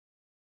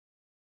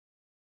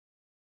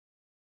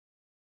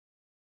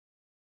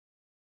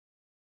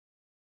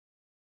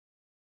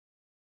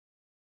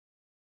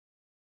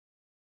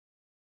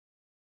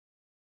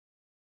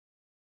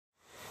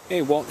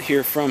Hey, Walt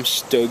here from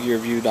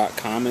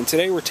StogieReview.com, and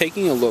today we're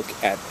taking a look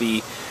at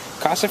the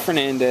Casa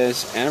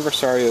Fernandez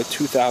Aniversario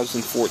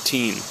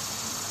 2014.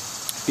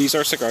 These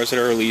are cigars that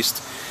are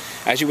released,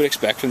 as you would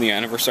expect from the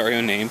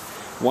Aniversario name,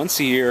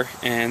 once a year,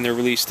 and they're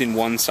released in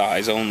one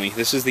size only.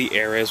 This is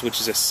the Ares, which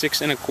is a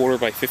 6 1/4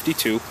 by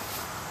 52.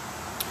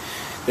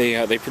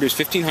 They produce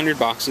 1,500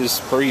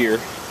 boxes per year,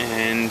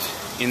 and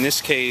in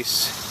this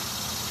case,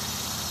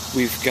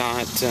 we've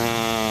got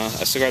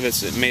a cigar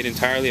that's made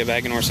entirely of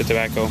Aganorsa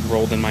tobacco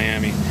rolled in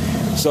Miami.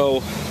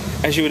 So,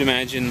 as you would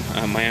imagine,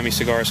 Miami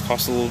cigars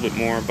cost a little bit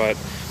more, but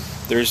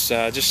there's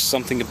just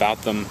something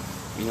about them,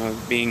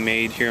 being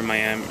made here in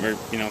Miami, or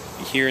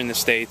here in the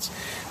States,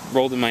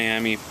 rolled in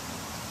Miami,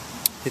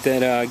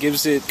 that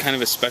gives it kind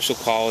of a special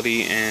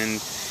quality, and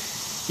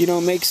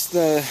makes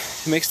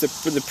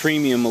the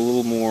premium a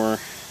little more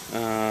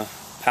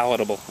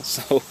palatable.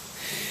 So,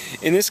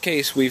 in this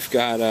case, we've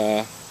got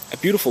a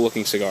beautiful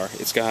looking cigar.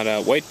 It's got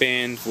a white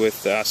band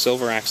with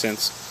silver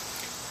accents,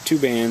 2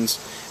 bands,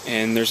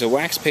 and there's a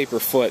wax paper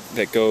foot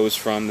that goes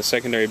from the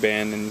secondary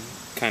band and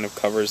kind of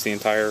covers the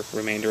entire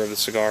remainder of the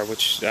cigar,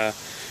 which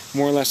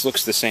more or less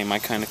looks the same. I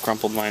kind of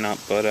crumpled mine up,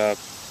 but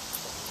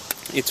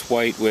it's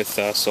white with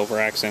silver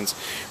accents.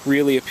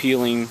 Really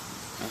appealing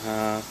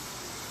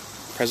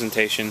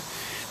presentation.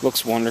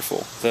 Looks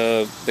wonderful.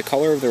 The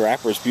color of the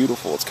wrapper is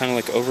beautiful. It's kind of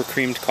like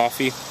over-creamed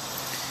coffee.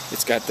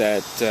 It's got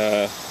that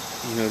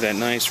that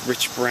nice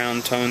rich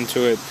brown tone to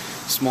it,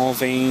 small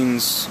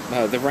veins.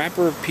 The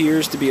wrapper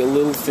appears to be a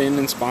little thin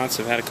in spots.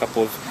 I've had a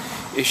couple of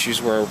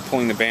issues where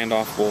pulling the band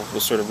off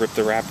will sort of rip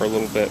the wrapper a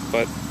little bit,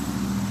 but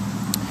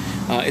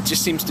it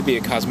just seems to be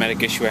a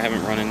cosmetic issue. I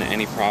haven't run into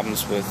any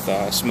problems with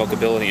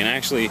smokability, and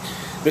actually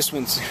this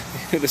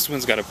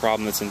one's got a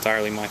problem that's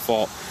entirely my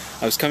fault.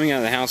 I was coming out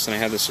of the house and I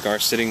had the cigar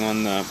sitting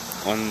on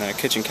the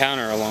kitchen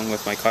counter along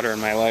with my cutter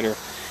and my lighter,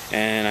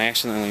 and I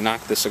accidentally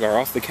knocked the cigar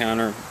off the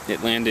counter.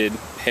 It landed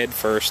head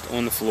first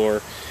on the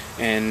floor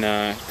and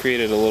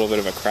created a little bit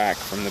of a crack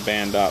from the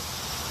band up.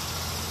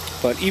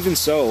 But even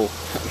so,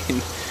 I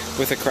mean,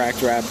 with a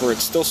cracked wrapper,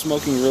 it's still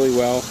smoking really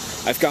well.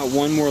 I've got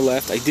one more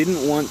left. I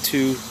didn't want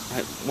to,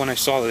 when I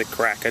saw the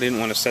crack, I didn't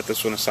want to set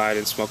this one aside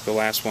and smoke the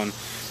last one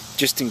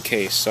just in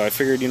case. So I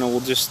figured,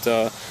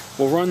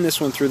 we'll run this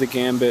one through the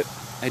gambit.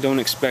 I don't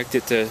expect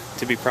it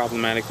to be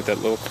problematic with that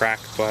little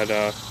crack, but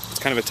it's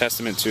kind of a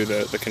testament to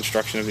the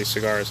construction of these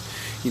cigars.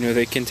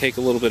 They can take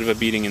a little bit of a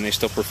beating and they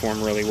still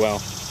perform really well.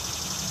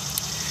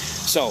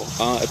 So,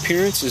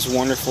 appearance is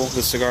wonderful.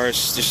 The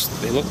cigars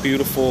they look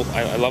beautiful.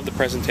 I love the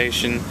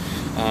presentation.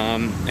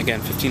 Again,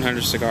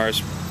 1,500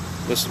 cigars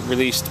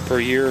released per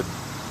year.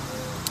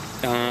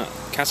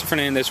 Casa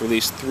Fernandez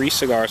released 3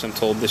 cigars, I'm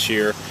told, this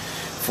year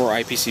for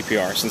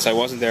IPCPR. Since I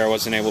wasn't there, I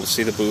wasn't able to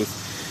see the booth,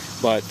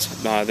 but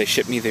they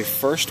shipped me the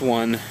first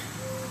one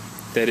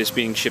that is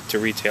being shipped to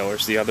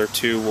retailers. The other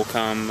 2 will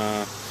come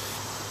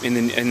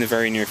in the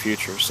very near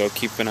future, so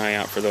keep an eye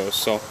out for those.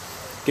 So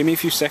give me a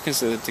few seconds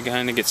to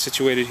kind of get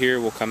situated here.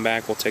 We'll come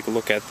back, we'll take a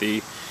look at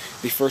the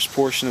first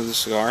portion of the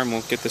cigar, and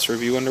we'll get this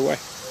review underway.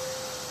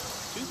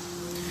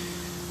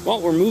 Well,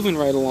 we're moving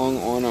right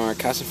along on our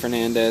Casa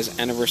Fernandez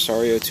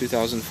Aniversario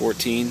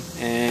 2014,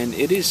 and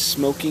it is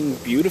smoking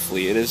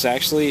beautifully. It is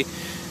actually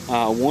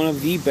one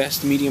of the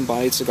best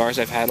medium-bodied cigars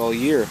I've had all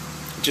year.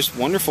 Just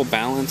wonderful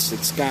balance.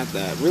 It's got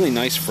a really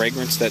nice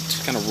fragrance that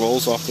kind of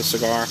rolls off the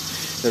cigar.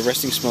 The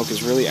resting smoke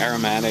is really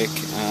aromatic.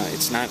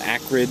 It's not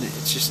acrid.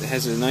 It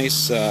has a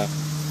nice,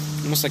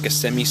 almost like a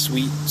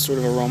semi-sweet sort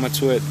of aroma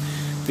to it.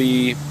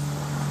 The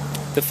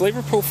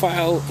flavor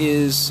profile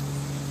is,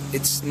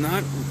 it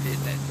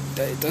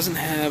doesn't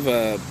have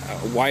a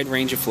wide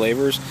range of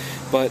flavors,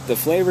 but the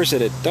flavors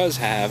that it does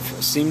have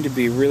seem to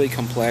be really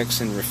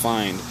complex and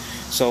refined.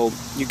 So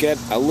you get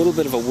a little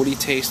bit of a woody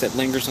taste that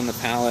lingers on the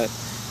palate.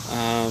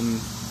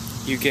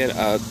 You get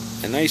a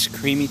nice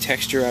creamy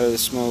texture out of the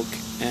smoke,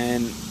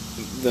 and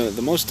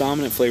the most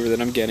dominant flavor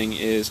that I'm getting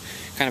is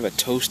kind of a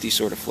toasty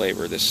sort of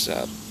flavor. This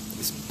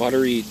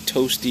buttery,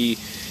 toasty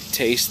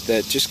taste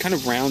that just kind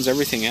of rounds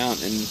everything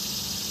out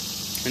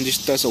and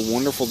just does a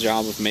wonderful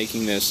job of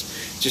making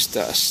this just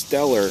a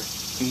stellar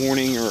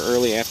morning or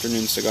early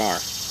afternoon cigar.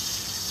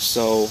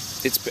 So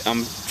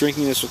I'm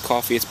drinking this with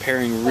coffee. It's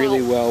pairing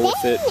really well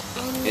with it.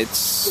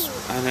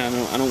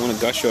 I don't want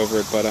to gush over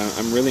it, but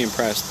I'm really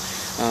impressed.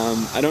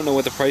 I don't know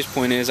what the price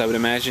point is. I would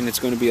imagine it's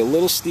going to be a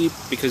little steep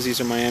because these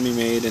are Miami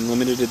made and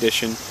limited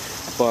edition,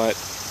 but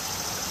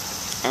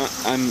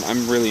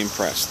I'm really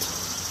impressed.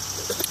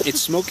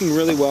 It's smoking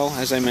really well.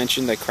 As I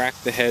mentioned, I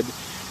cracked the head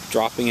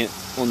dropping it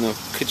on the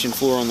kitchen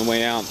floor on the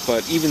way out,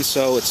 but even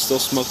so, it's still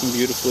smoking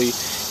beautifully.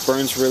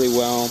 Burns really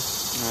well.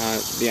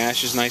 The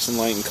ash is nice and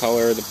light in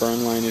color. The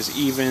burn line is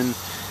even.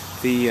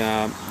 The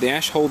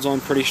ash holds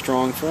on pretty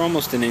strong for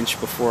almost an inch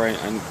before I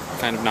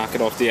kind of knock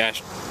it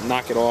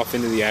off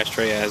into the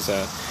ashtray as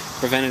a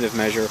preventative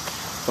measure.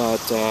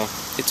 But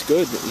it's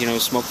good.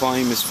 Smoke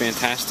volume is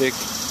fantastic.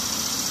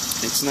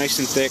 It's nice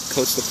and thick,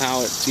 coats the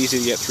palate. It's easy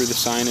to get through the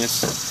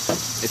sinus.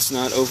 It's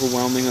not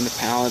overwhelming on the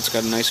palate. It's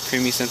got a nice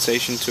creamy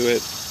sensation to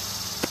it.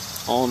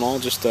 all in all,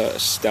 just a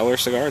stellar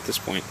cigar at this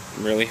point.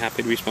 I'm really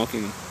happy to be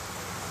smoking them.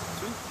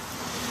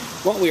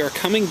 Well, we are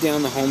coming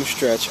down the home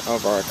stretch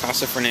of our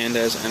Casa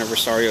Fernandez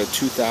Aniversario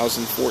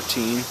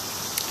 2014,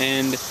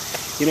 and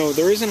you know,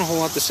 there isn't a whole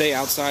lot to say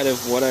outside of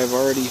what I've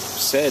already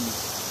said,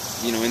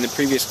 you know, in the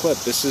previous clip.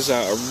 This is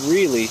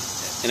really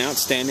an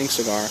outstanding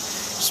cigar.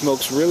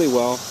 Smokes really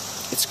well.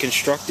 It's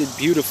constructed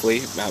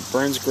beautifully.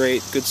 Burns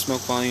great. Good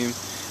smoke volume.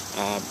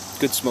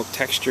 Good smoke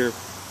texture.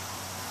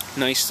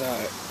 Nice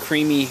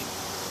creamy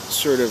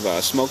sort of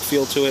smoke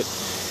feel to it.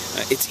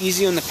 It's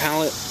easy on the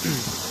palate,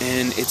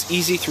 and it's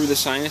easy through the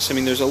sinus. I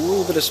mean, there's a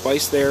little bit of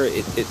spice there.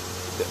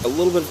 A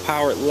little bit of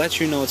power. It lets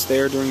you know it's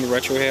there during the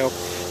retrohale,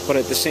 but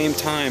at the same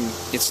time,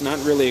 it's not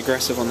really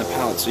aggressive on the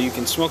palate. So you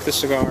can smoke the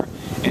cigar,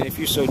 and if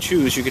you so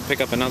choose, you could pick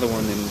up another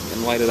one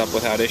and light it up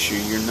without issue.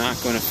 You're not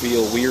going to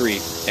feel weary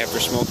after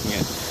smoking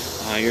it.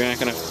 You're not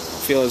going to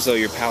feel as though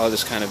your palate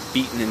is kind of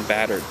beaten and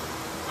battered.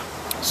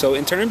 So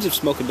in terms of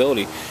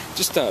smokability,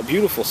 just a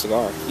beautiful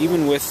cigar.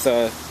 Even with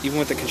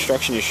the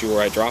construction issue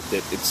where I dropped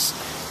it, it's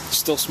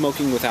still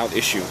smoking without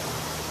issue.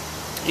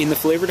 In the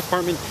flavor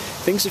department,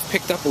 things have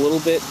picked up a little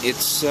bit.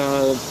 It's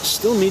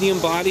still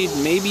medium-bodied,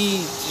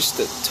 maybe just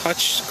a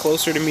touch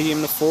closer to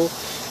medium to full.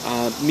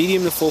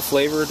 Medium to full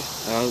flavored,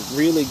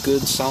 really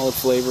good solid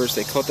flavors.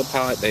 They coat the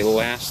palate, they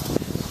last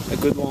a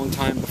good long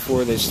time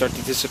before they start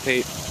to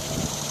dissipate.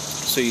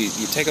 So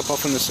you take a puff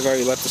from the cigar,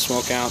 you let the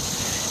smoke out,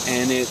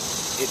 and it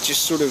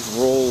just sort of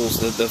rolls,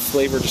 the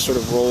flavor just sort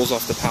of rolls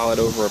off the palate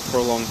over a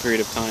prolonged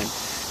period of time.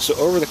 So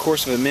over the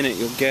course of a minute,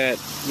 you'll get,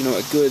 you know,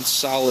 a good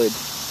solid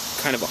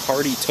kind of a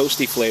hearty,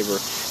 toasty flavor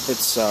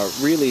that's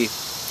really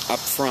up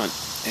front.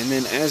 And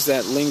then as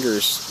that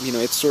lingers, you know,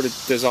 it sort of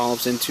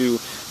dissolves into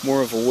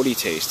more of a woody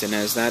taste. And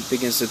as that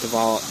begins to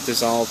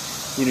dissolve,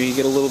 you know, you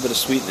get a little bit of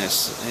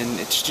sweetness. And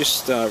it's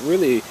just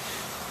really,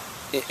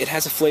 it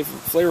has a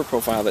flavor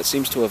profile that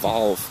seems to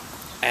evolve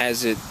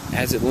as it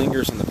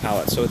lingers on the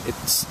palate. So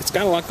it's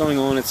got a lot going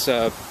on. It's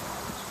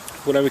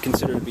what I would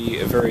consider to be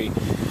a very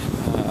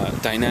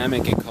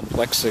dynamic and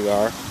complex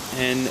cigar,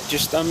 and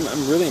just I'm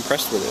really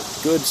impressed with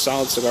it. Good,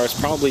 solid cigar. It's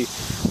probably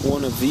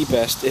one of the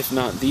best, if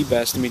not the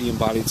best,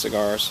 medium-bodied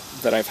cigars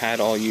that I've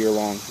had all year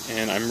long,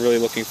 and I'm really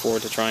looking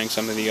forward to trying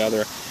some of the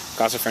other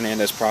Casa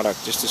Fernandez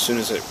product just as soon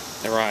as it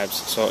arrives.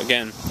 So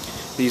again,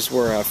 these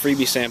were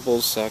freebie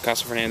samples.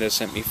 Casa Fernandez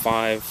sent me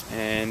 5,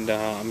 and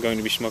I'm going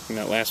to be smoking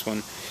that last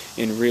one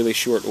in really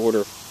short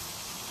order.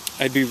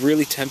 I'd be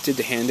really tempted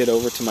to hand it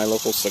over to my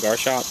local cigar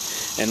shop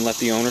and let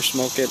the owner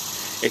smoke it,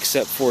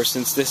 except for,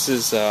 since this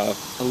is a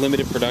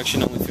limited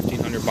production, only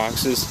 1,500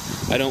 boxes,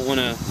 I don't want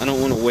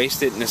to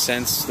waste it, in a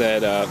sense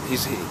that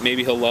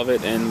maybe he'll love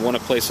it and want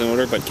to place an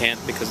order but can't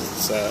because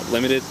it's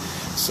limited.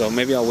 So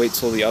maybe I'll wait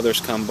till the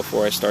others come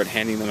before I start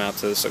handing them out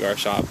to the cigar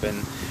shop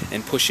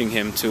and pushing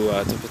him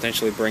to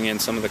potentially bring in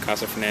some of the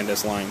Casa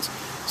Fernandez lines.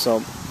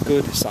 So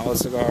good, solid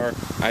cigar.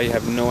 I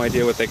have no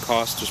idea what they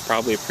cost. There's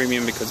probably a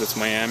premium because it's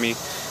Miami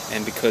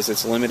and because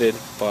it's limited,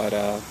 but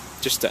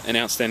just an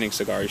outstanding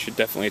cigar. You should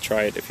definitely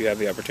try it if you have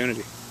the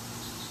opportunity.